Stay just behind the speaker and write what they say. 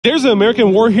There's an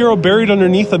American war hero buried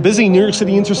underneath a busy New York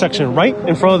City intersection right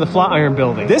in front of the Flatiron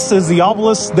Building. This is the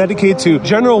obelisk dedicated to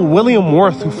General William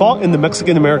Worth, who fought in the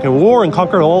Mexican-American War and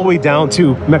conquered all the way down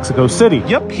to Mexico City.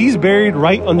 Yep, he's buried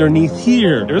right underneath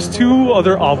here. There's two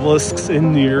other obelisks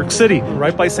in New York City,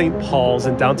 right by St. Paul's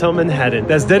in downtown Manhattan,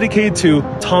 that's dedicated to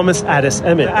Thomas Addis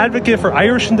Emmet, an advocate for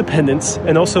Irish independence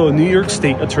and also a New York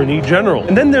State Attorney General.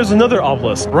 And then there's another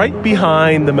obelisk right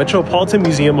behind the Metropolitan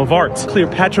Museum of Art's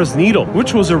Cleopatra's Needle,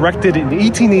 which was erected in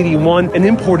 1881 and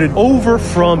imported over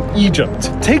from Egypt.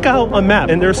 Take out a map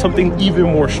and there's something even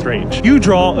more strange. You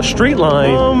draw a straight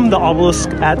line from the obelisk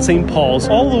at St. Paul's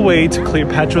all the way to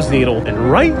Cleopatra's Needle, and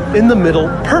right in the middle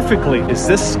perfectly is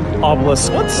this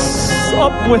obelisk. What's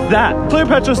up with that?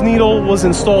 Cleopatra's Needle was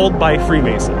installed by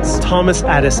Freemasons. Thomas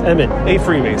Addis Emmet, a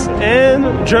Freemason,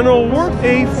 and General Worth,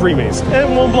 a Freemason.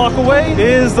 And one block away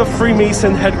is the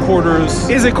Freemason headquarters.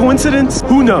 Is it coincidence?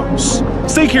 Who knows?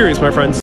 Stay curious, my friends.